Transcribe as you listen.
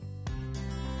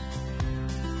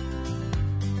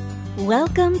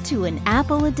Welcome to An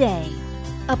Apple a Day,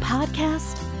 a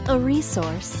podcast, a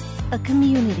resource, a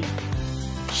community.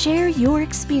 Share your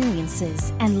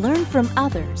experiences and learn from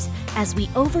others as we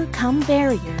overcome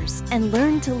barriers and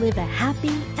learn to live a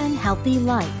happy and healthy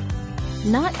life.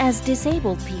 Not as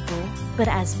disabled people, but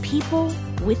as people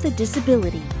with a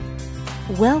disability.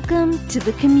 Welcome to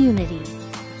the community.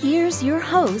 Here's your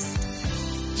host,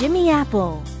 Jimmy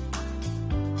Apple.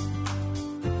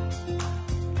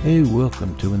 Hey,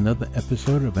 welcome to another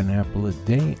episode of An Apple a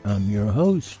Day. I'm your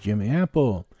host, Jimmy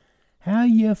Apple. How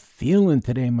you feeling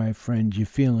today, my friends? You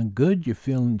feeling good? You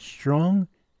feeling strong?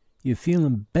 You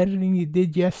feeling better than you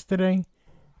did yesterday?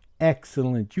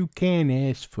 Excellent. You can't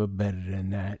ask for better than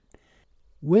that.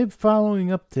 We're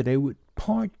following up today with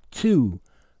part 2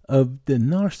 of The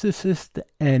Narcissist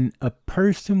and a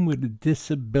Person with a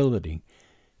Disability.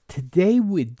 Today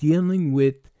we're dealing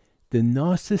with the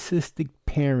narcissistic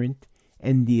parent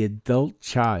and the adult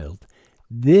child.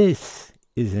 This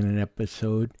is an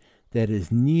episode that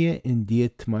is near and dear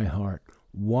to my heart.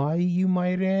 Why, you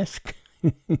might ask?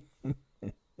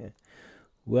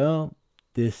 Well,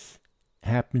 this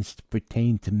happens to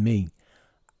pertain to me.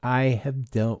 I have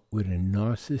dealt with a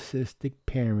narcissistic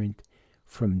parent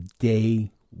from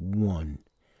day one.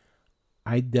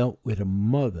 I dealt with a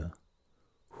mother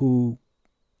who,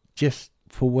 just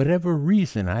for whatever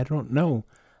reason, I don't know,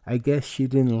 I guess she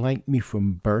didn't like me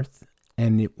from birth,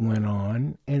 and it went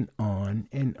on and on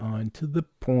and on to the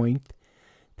point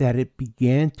that it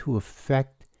began to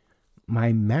affect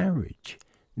my marriage.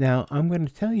 Now, I'm going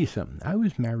to tell you something. I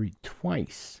was married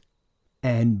twice,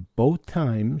 and both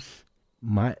times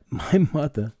my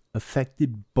mother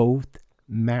affected both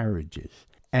marriages.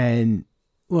 And,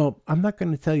 well, I'm not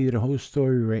going to tell you the whole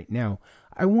story right now.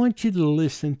 I want you to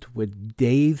listen to what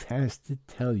Dave has to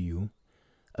tell you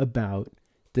about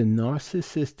the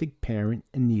narcissistic parent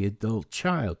and the adult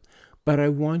child. But I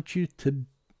want you to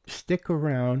stick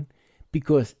around,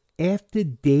 because after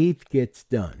Dave gets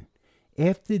done,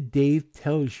 after Dave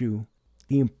tells you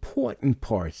the important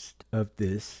parts of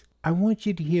this, I want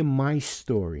you to hear my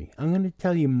story. I'm going to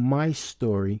tell you my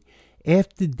story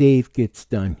after Dave gets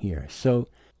done here. So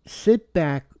sit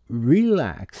back,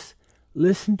 relax,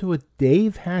 listen to what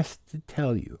Dave has to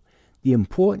tell you. The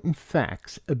important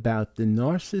facts about the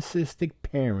narcissistic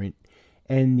parent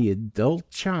and the adult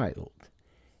child.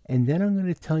 And then I'm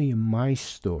going to tell you my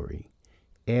story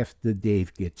after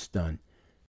Dave gets done.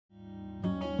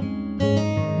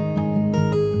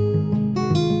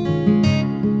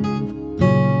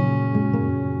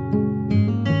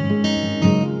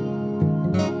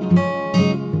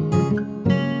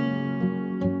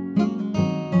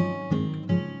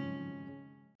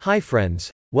 Hi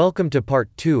friends, welcome to part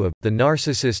 2 of The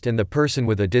Narcissist and the Person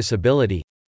with a Disability.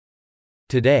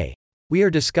 Today, we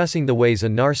are discussing the ways a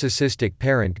narcissistic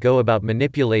parent go about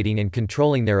manipulating and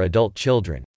controlling their adult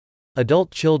children.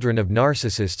 Adult children of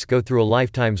narcissists go through a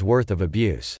lifetime's worth of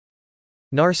abuse.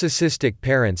 Narcissistic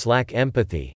parents lack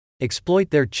empathy, exploit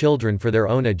their children for their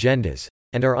own agendas,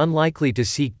 and are unlikely to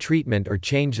seek treatment or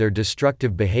change their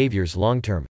destructive behaviors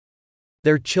long-term.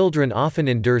 Their children often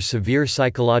endure severe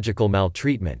psychological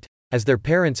maltreatment, as their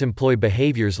parents employ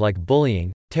behaviors like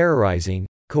bullying, terrorizing,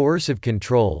 coercive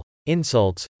control,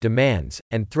 insults, demands,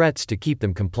 and threats to keep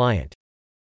them compliant.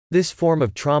 This form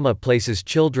of trauma places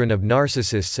children of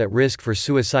narcissists at risk for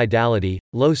suicidality,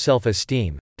 low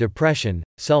self-esteem, depression,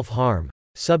 self-harm,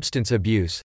 substance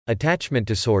abuse, attachment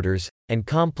disorders, and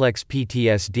complex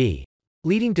PTSD,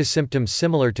 leading to symptoms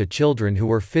similar to children who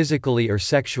were physically or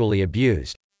sexually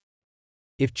abused.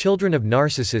 If children of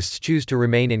narcissists choose to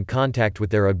remain in contact with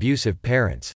their abusive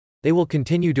parents, they will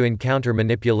continue to encounter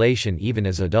manipulation even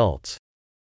as adults.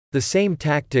 The same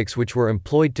tactics which were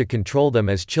employed to control them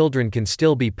as children can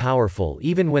still be powerful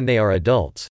even when they are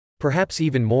adults, perhaps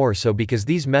even more so because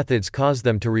these methods cause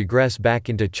them to regress back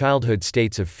into childhood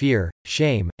states of fear,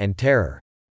 shame, and terror.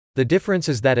 The difference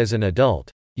is that as an adult,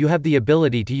 you have the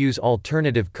ability to use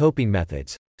alternative coping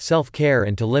methods, self-care,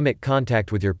 and to limit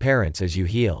contact with your parents as you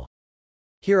heal.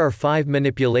 Here are 5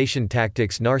 manipulation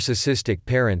tactics narcissistic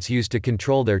parents use to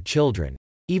control their children,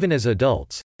 even as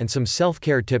adults, and some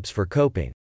self-care tips for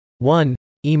coping. 1.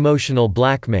 Emotional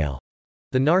blackmail.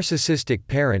 The narcissistic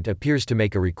parent appears to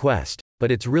make a request,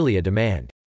 but it's really a demand.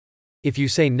 If you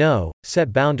say no,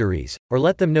 set boundaries, or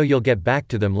let them know you'll get back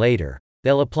to them later,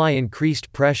 they'll apply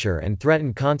increased pressure and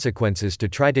threaten consequences to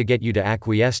try to get you to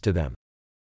acquiesce to them.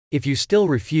 If you still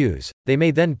refuse, they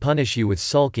may then punish you with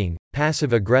sulking,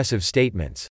 passive-aggressive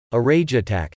statements, a rage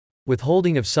attack,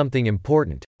 withholding of something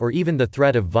important, or even the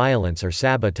threat of violence or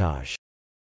sabotage.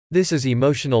 This is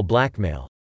emotional blackmail.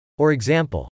 For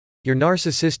example, your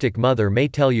narcissistic mother may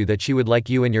tell you that she would like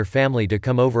you and your family to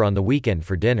come over on the weekend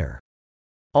for dinner.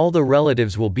 All the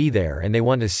relatives will be there and they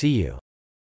want to see you.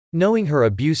 Knowing her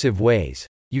abusive ways,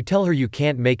 you tell her you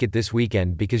can't make it this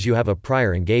weekend because you have a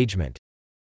prior engagement.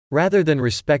 Rather than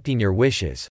respecting your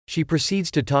wishes, she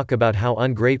proceeds to talk about how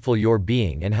ungrateful you're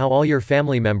being and how all your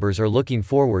family members are looking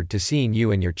forward to seeing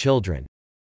you and your children.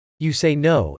 You say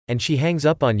no, and she hangs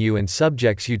up on you and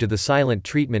subjects you to the silent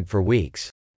treatment for weeks.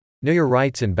 Know your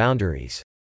rights and boundaries.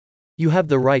 You have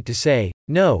the right to say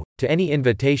no to any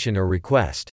invitation or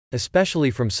request,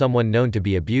 especially from someone known to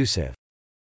be abusive.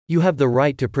 You have the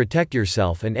right to protect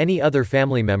yourself and any other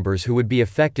family members who would be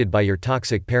affected by your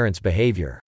toxic parent's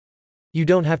behavior. You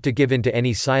don't have to give in to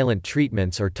any silent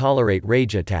treatments or tolerate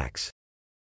rage attacks.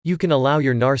 You can allow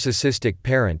your narcissistic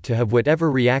parent to have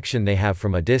whatever reaction they have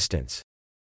from a distance.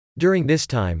 During this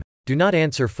time, do not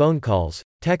answer phone calls,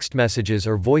 text messages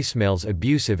or voicemails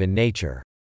abusive in nature.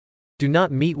 Do not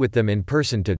meet with them in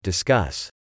person to discuss.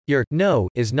 Your no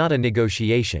is not a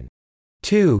negotiation.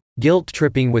 2. Guilt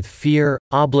tripping with fear,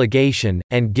 obligation,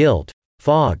 and guilt.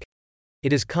 Fog.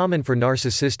 It is common for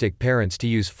narcissistic parents to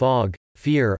use fog,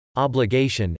 fear,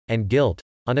 obligation, and guilt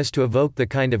on us to evoke the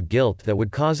kind of guilt that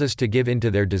would cause us to give in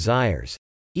to their desires,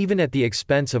 even at the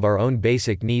expense of our own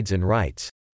basic needs and rights.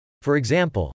 For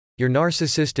example, your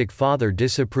narcissistic father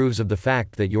disapproves of the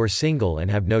fact that you're single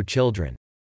and have no children.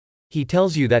 He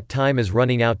tells you that time is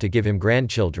running out to give him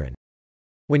grandchildren.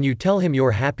 When you tell him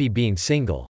you're happy being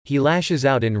single, he lashes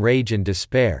out in rage and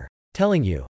despair, telling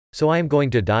you, "So I am going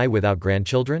to die without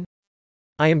grandchildren?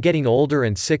 I am getting older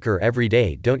and sicker every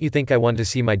day. Don't you think I want to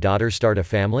see my daughter start a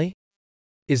family?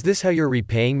 Is this how you're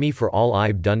repaying me for all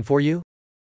I've done for you?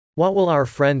 What will our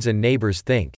friends and neighbors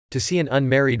think, to see an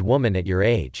unmarried woman at your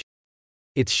age?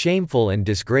 It's shameful and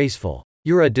disgraceful.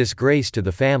 You're a disgrace to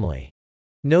the family."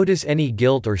 Notice any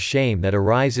guilt or shame that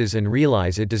arises and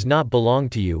realize it does not belong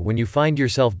to you when you find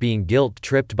yourself being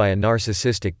guilt-tripped by a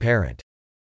narcissistic parent.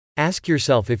 Ask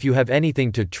yourself if you have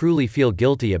anything to truly feel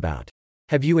guilty about.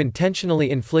 Have you intentionally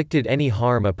inflicted any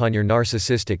harm upon your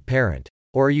narcissistic parent,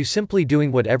 or are you simply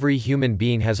doing what every human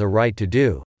being has a right to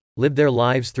do, live their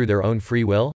lives through their own free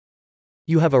will?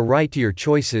 You have a right to your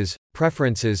choices,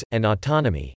 preferences, and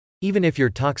autonomy, even if your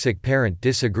toxic parent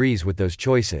disagrees with those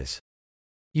choices.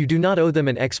 You do not owe them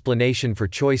an explanation for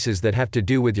choices that have to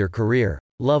do with your career,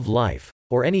 love life,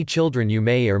 or any children you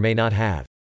may or may not have.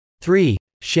 3.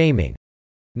 Shaming.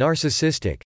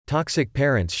 Narcissistic, toxic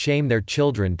parents shame their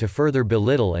children to further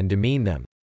belittle and demean them.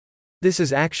 This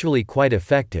is actually quite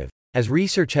effective, as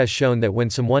research has shown that when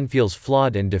someone feels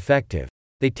flawed and defective,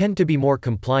 they tend to be more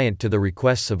compliant to the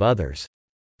requests of others.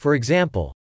 For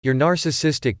example, your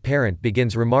narcissistic parent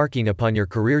begins remarking upon your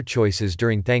career choices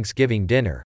during Thanksgiving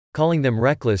dinner, calling them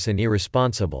reckless and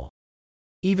irresponsible.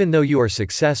 Even though you are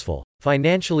successful,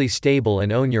 financially stable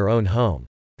and own your own home,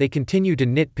 they continue to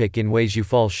nitpick in ways you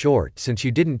fall short since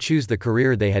you didn't choose the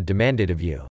career they had demanded of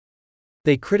you.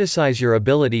 They criticize your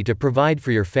ability to provide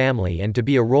for your family and to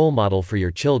be a role model for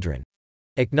your children.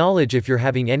 Acknowledge if you're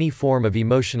having any form of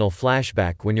emotional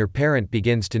flashback when your parent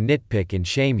begins to nitpick and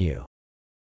shame you.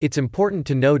 It's important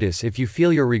to notice if you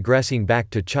feel you're regressing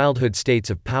back to childhood states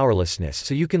of powerlessness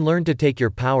so you can learn to take your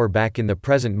power back in the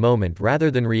present moment rather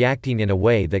than reacting in a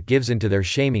way that gives into their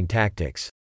shaming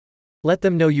tactics. Let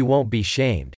them know you won't be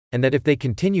shamed, and that if they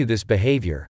continue this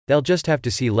behavior, they'll just have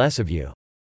to see less of you.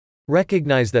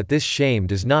 Recognize that this shame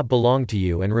does not belong to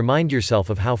you and remind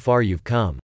yourself of how far you've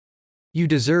come. You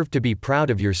deserve to be proud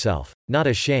of yourself, not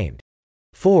ashamed.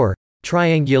 4.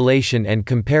 Triangulation and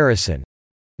comparison.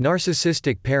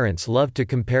 Narcissistic parents love to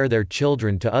compare their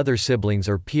children to other siblings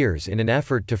or peers in an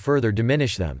effort to further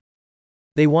diminish them.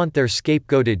 They want their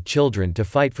scapegoated children to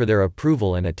fight for their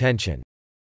approval and attention.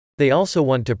 They also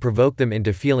want to provoke them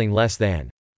into feeling less than.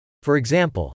 For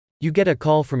example, you get a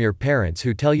call from your parents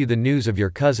who tell you the news of your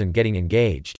cousin getting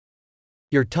engaged.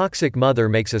 Your toxic mother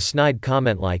makes a snide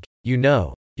comment like, "You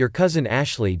know, your cousin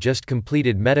Ashley just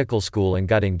completed medical school and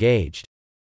got engaged.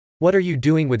 What are you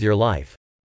doing with your life?"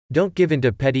 Don't give in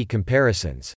to petty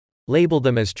comparisons. Label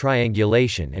them as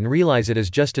triangulation and realize it is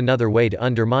just another way to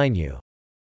undermine you.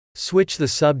 Switch the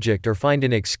subject or find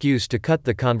an excuse to cut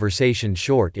the conversation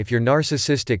short if your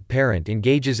narcissistic parent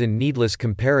engages in needless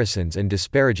comparisons and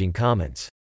disparaging comments.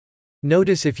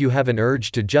 Notice if you have an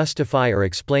urge to justify or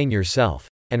explain yourself,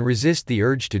 and resist the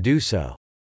urge to do so.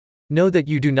 Know that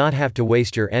you do not have to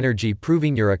waste your energy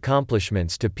proving your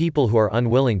accomplishments to people who are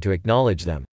unwilling to acknowledge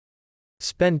them.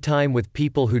 Spend time with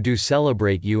people who do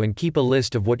celebrate you and keep a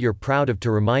list of what you're proud of to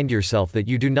remind yourself that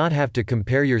you do not have to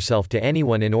compare yourself to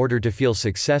anyone in order to feel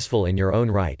successful in your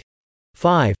own right.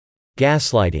 5.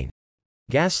 Gaslighting.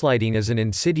 Gaslighting is an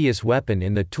insidious weapon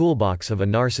in the toolbox of a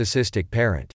narcissistic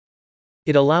parent.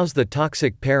 It allows the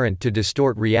toxic parent to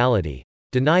distort reality,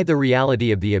 deny the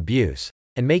reality of the abuse,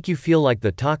 and make you feel like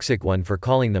the toxic one for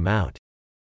calling them out.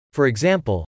 For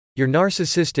example, your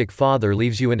narcissistic father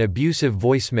leaves you an abusive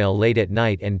voicemail late at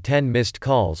night and 10 missed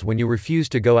calls when you refuse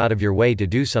to go out of your way to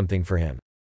do something for him.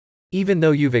 Even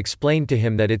though you've explained to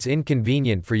him that it's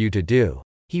inconvenient for you to do,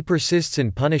 he persists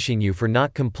in punishing you for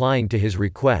not complying to his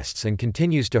requests and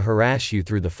continues to harass you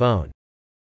through the phone.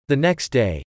 The next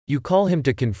day, you call him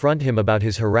to confront him about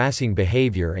his harassing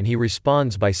behavior and he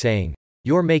responds by saying,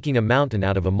 "You're making a mountain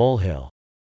out of a molehill.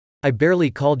 I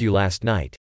barely called you last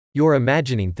night. You're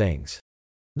imagining things."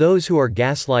 Those who are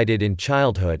gaslighted in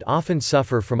childhood often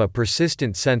suffer from a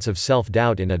persistent sense of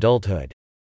self-doubt in adulthood.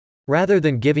 Rather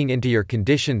than giving into your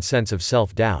conditioned sense of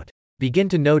self-doubt, begin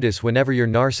to notice whenever your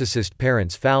narcissist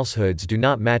parent's falsehoods do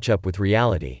not match up with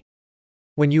reality.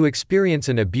 When you experience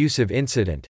an abusive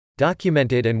incident,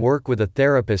 document it and work with a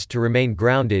therapist to remain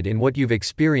grounded in what you've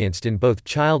experienced in both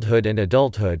childhood and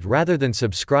adulthood rather than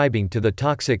subscribing to the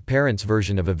toxic parent's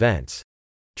version of events.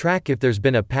 Track if there's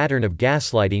been a pattern of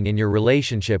gaslighting in your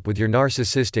relationship with your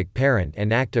narcissistic parent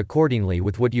and act accordingly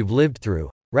with what you've lived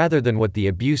through, rather than what the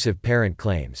abusive parent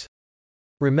claims.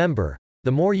 Remember,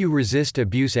 the more you resist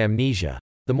abuse amnesia,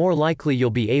 the more likely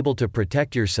you'll be able to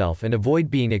protect yourself and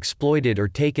avoid being exploited or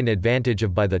taken advantage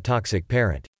of by the toxic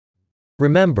parent.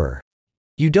 Remember,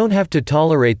 you don't have to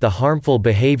tolerate the harmful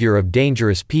behavior of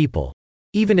dangerous people,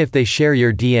 even if they share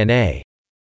your DNA.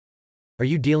 Are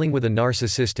you dealing with a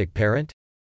narcissistic parent?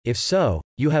 If so,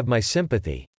 you have my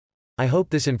sympathy. I hope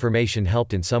this information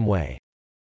helped in some way.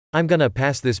 I'm gonna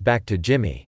pass this back to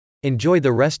Jimmy. Enjoy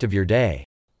the rest of your day.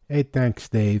 Hey, thanks,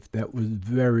 Dave. That was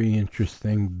very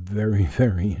interesting. Very,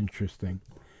 very interesting.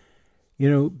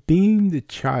 You know, being the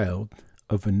child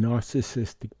of a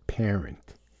narcissistic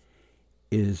parent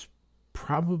is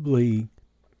probably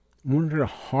one of the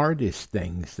hardest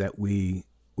things that we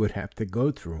would have to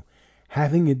go through.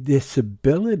 Having a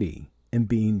disability and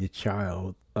being the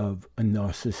child of a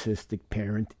narcissistic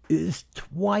parent is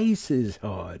twice as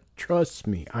hard. Trust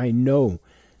me, I know.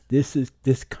 This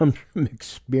comes from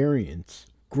experience.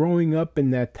 Growing up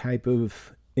in that type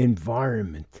of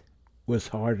environment was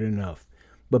hard enough.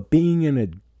 But being an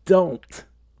adult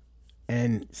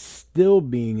and still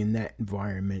being in that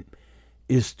environment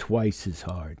is twice as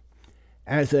hard.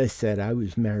 As I said, I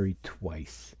was married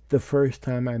twice. The first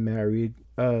time I married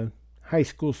a high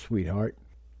school sweetheart,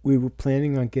 we were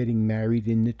planning on getting married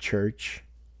in the church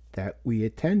that we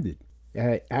attended.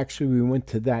 Actually, we went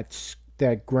to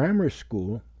that grammar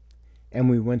school, and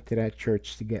we went to that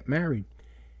church to get married.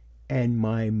 And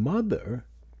my mother,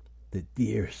 the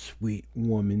dear, sweet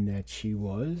woman that she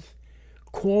was,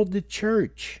 called the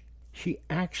church. She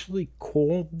actually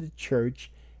called the church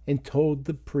and told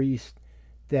the priest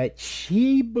that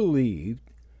she believed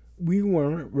we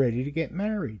weren't ready to get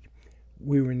married.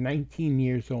 We were 19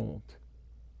 years old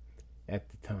at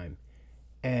the time.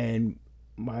 And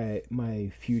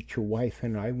my future wife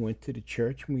and I went to the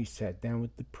church and we sat down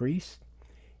with the priest,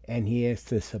 and he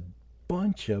asked us a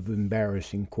bunch of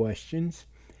embarrassing questions,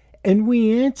 and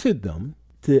we answered them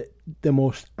the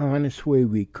most honest way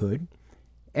we could.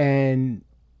 And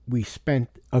we spent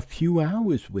a few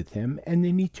hours with him, and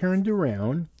then he turned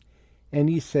around and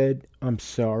he said, "I'm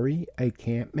sorry, I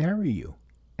can't marry you."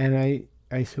 And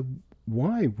I said,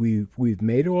 "Why? We've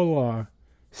made all our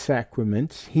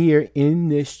sacraments here in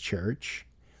this church.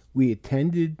 We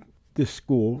attended the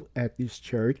school at this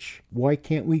church. Why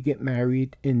can't we get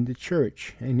married in the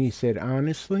church?" And he said,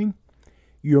 "Honestly,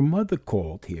 your mother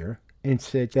called here and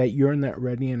said that you're not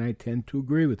ready, and I tend to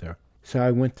agree with her." So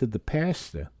I went to the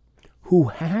pastor, who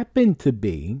happened to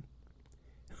be,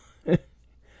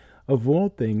 of all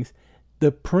things,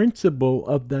 the principal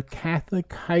of the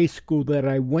Catholic high school that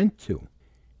I went to.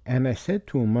 And I said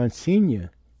to him,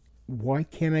 "Monsignor, why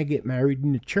can't I get married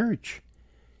in the church?"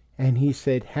 And he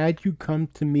said, "Had you come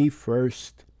to me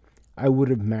first, I would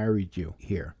have married you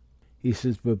here." He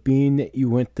says, "But being that you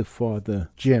went to Father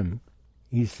Jim,"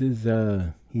 he says,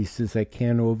 "I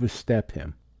can't overstep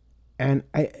him." And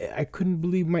I couldn't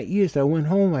believe my ears. I went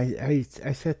home. I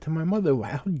said to my mother,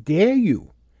 "How dare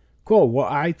you call? Well,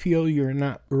 I feel you're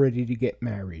not ready to get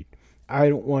married. I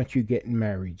don't want you getting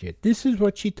married yet." This is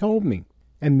what she told me.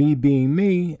 And me being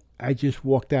me, I just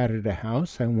walked out of the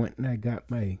house. I went and I got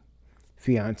my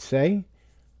fiance.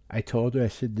 I told her, I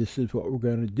said, "This is what we're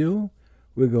going to do.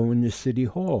 We're going to City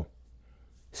Hall.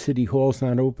 City Hall's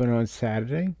not open on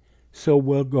Saturday, so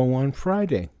we'll go on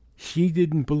Friday." She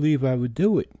didn't believe I would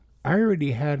do it. I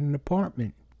already had an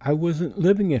apartment. I wasn't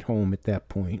living at home at that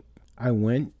point. I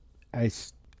went, I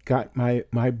got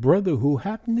my brother, who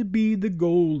happened to be the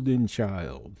golden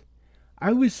child.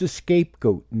 I was the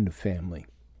scapegoat in the family.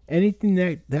 Anything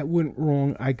that went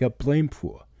wrong, I got blamed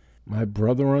for. My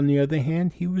brother, on the other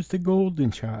hand, he was the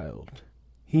golden child.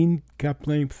 He got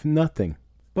blamed for nothing.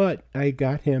 But I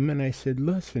got him and I said,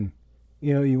 listen,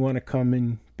 you want to come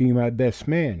and be my best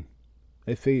man.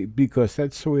 Because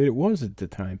that's the way it was at the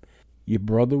time. Your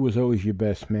brother was always your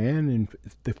best man, and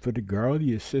for the girl,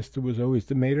 your sister was always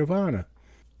the maid of honor.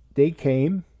 They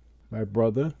came, my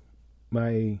brother,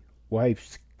 my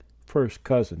wife's first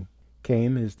cousin,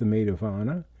 came as the maid of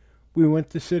honor. We went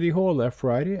to City Hall that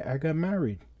Friday. I got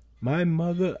married. My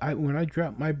mother, when I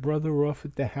dropped my brother off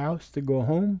at the house to go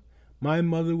home, my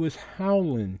mother was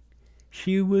howling.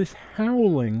 She was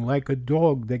howling like a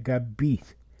dog that got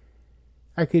beat.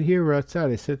 I could hear her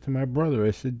outside. I said to my brother,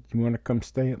 I said, you want to come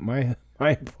stay at my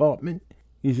apartment?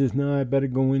 He says, no, I better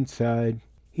go inside.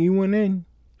 He went in.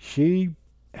 She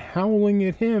howling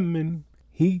at him, and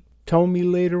he told me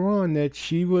later on that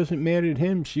she wasn't mad at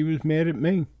him. She was mad at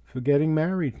me for getting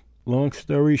married. Long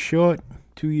story short,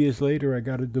 2 years later, I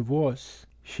got a divorce.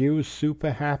 She was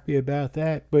super happy about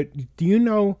that. But do you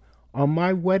know, on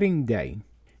my wedding day,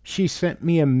 she sent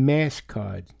me a mass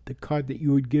card, the card that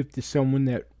you would give to someone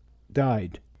that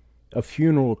died, a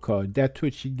funeral card. That's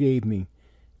what she gave me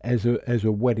as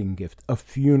a wedding gift, a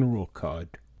funeral card.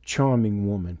 Charming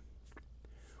woman.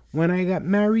 When I got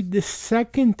married the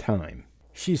second time,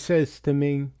 she says to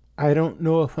me, I don't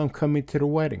know if I'm coming to the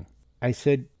wedding. I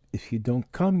said, if you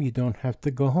don't come, you don't have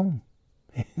to go home.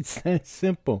 It's that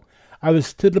simple. I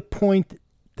was to the point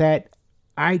that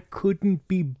I couldn't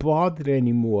be bothered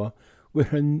anymore with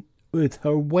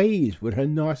her ways, with her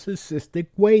narcissistic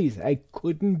ways. I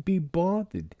couldn't be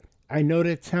bothered. I know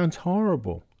that sounds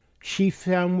horrible. She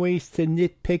found ways to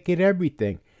nitpick at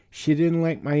everything. She didn't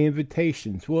like my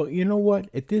invitations. Well, you know what?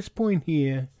 At this point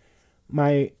here,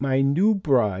 my new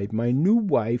bride, my new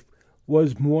wife,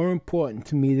 was more important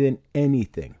to me than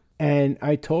anything. And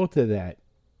I told her that.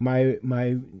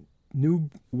 My new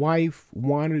wife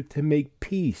wanted to make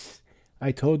peace.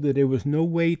 I told her there was no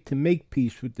way to make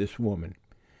peace with this woman.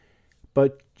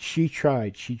 But she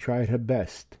tried her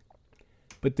best.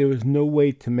 But there was no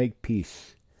way to make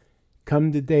peace.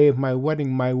 Come the day of my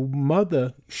wedding, my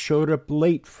mother showed up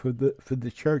late for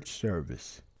the church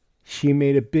service. She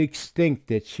made a big stink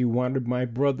that she wanted my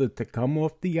brother to come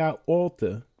off the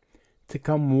altar to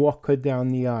come walk her down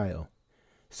the aisle.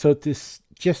 So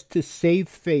just to save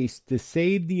face, to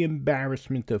save the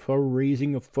embarrassment of her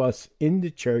raising a fuss in the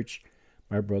church,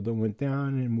 my brother went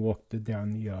down and walked her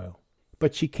down the aisle.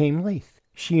 But she came late.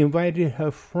 She invited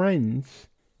her friends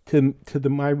to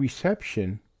my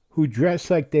reception, who dressed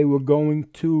like they were going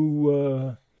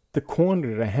to the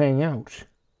corner to hang out.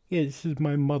 Yeah, this is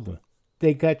my mother.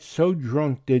 They got so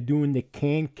drunk they're doing the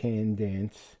can-can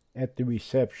dance at the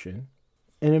reception.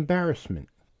 An embarrassment.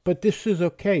 But this is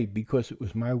okay because it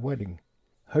was my wedding.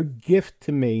 Her gift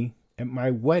to me at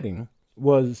my wedding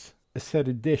was a set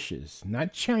of dishes.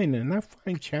 Not china, not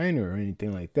fine china or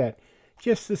anything like that.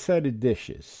 Just a set of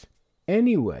dishes.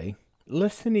 Anyway,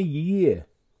 less than a year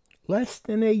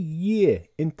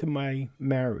into my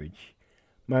marriage,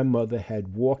 my mother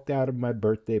had walked out of my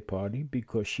birthday party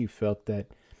because she felt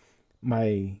that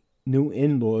my new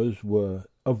in-laws were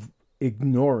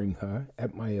ignoring her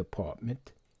at my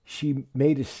apartment. She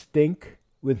made a stink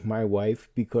with my wife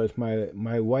because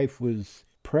my wife was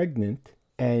pregnant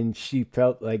and she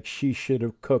felt like she should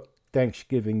have cooked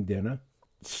Thanksgiving dinner.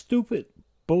 Stupid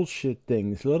bullshit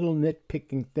things, little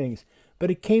nitpicking things.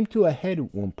 But it came to a head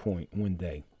at one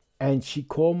day. And she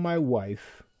called my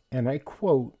wife, and I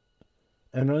quote,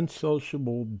 an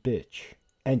unsociable bitch,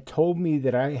 and told me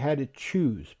that I had to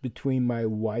choose between my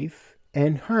wife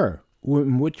and her.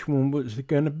 Which one was it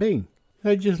going to be?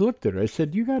 I just looked at her. I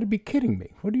said, you got to be kidding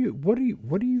me. What are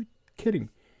you kidding?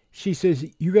 She says,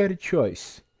 you got a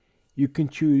choice. You can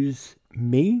choose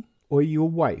me or your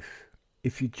wife.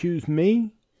 If you choose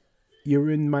me, you're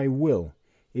in my will.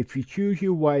 If you choose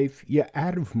your wife, you're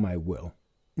out of my will.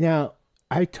 Now,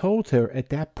 I told her at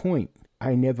that point,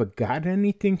 I never got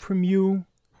anything from you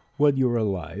while you're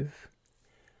alive.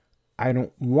 I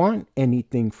don't want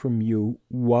anything from you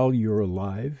while you're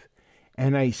alive.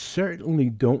 And I certainly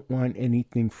don't want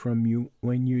anything from you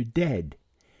when you're dead.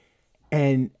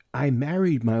 And I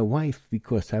married my wife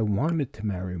because I wanted to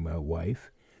marry my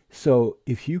wife. So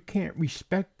if you can't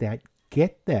respect that,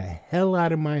 get the hell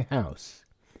out of my house.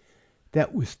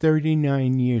 That was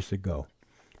 39 years ago.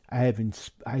 I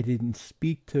didn't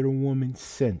speak to the woman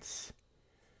since.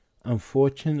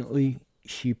 Unfortunately,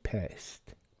 she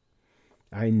passed.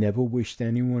 I never wished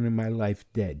anyone in my life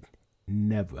dead.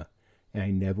 Never. and I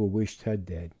never wished her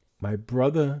dead. My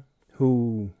brother,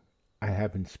 who I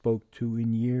haven't spoke to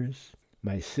in years,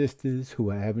 my sisters,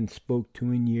 who I haven't spoke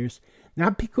to in years,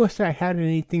 not because I had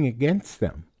anything against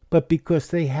them, but because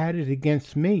they had it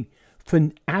against me for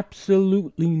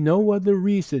absolutely no other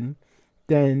reason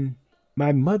than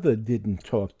my mother didn't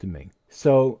talk to me.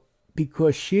 So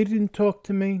because she didn't talk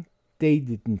to me, they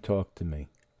didn't talk to me.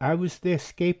 I was their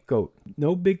scapegoat.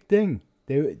 No big thing.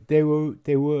 They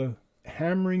were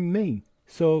hammering me.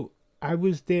 So I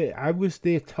was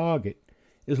their target.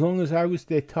 As long as I was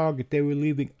their target, they were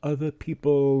leaving other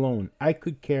people alone. I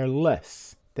could care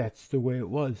less. That's the way it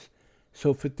was.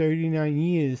 So for 39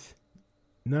 years,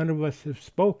 none of us have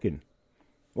spoken.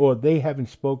 Or they haven't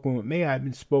spoken with me. I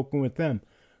haven't spoken with them.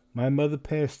 My mother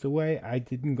passed away. I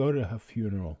didn't go to her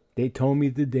funeral. They told me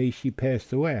the day she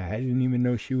passed away. I didn't even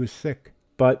know she was sick.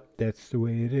 But that's the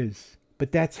way it is.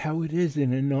 But that's how it is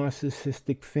in a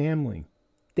narcissistic family.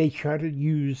 They try to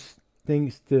use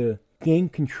things to gain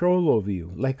control over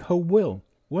you, like her will.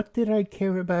 What did I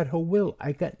care about her will?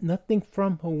 I got nothing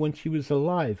from her when she was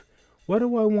alive. What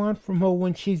do I want from her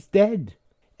when she's dead?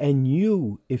 And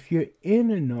you, if you're in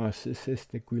a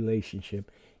narcissistic relationship,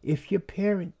 if your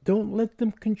parent, don't let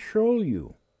them control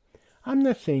you. I'm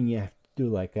not saying you have to do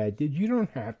like I did. You don't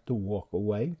have to walk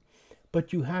away.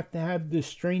 But you have to have the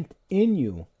strength in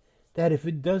you that if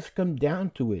it does come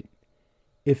down to it,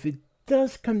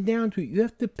 you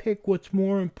have to pick what's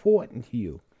more important to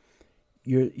you.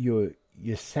 Your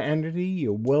sanity,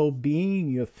 your well-being,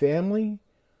 your family,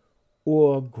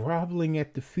 or groveling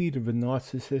at the feet of a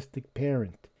narcissistic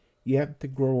parent. You have to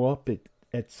grow up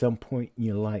at some point in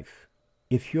your life.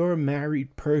 If you're a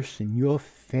married person, your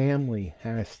family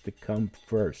has to come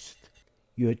first.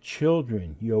 Your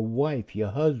children, your wife, your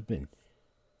husband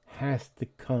has to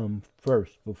come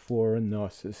first before a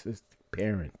narcissistic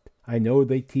parent. I know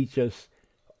they teach us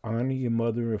honor your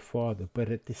mother or father,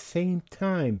 but at the same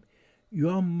time,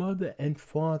 your mother and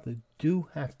father do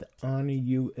have to honor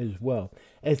you as well.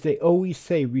 As they always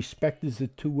say, respect is a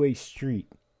two-way street.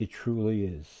 It truly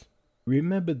is.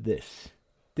 Remember this,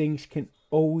 things can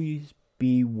always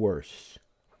be worse.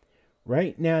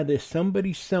 Right now, there's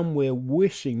somebody somewhere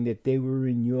wishing that they were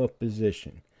in your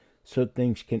position. So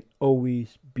things can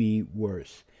always be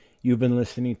worse. You've been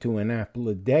listening to An Apple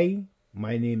a Day.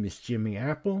 My name is Jimmy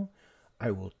Apple.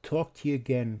 I will talk to you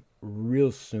again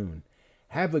real soon.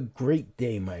 Have a great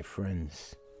day, my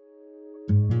friends.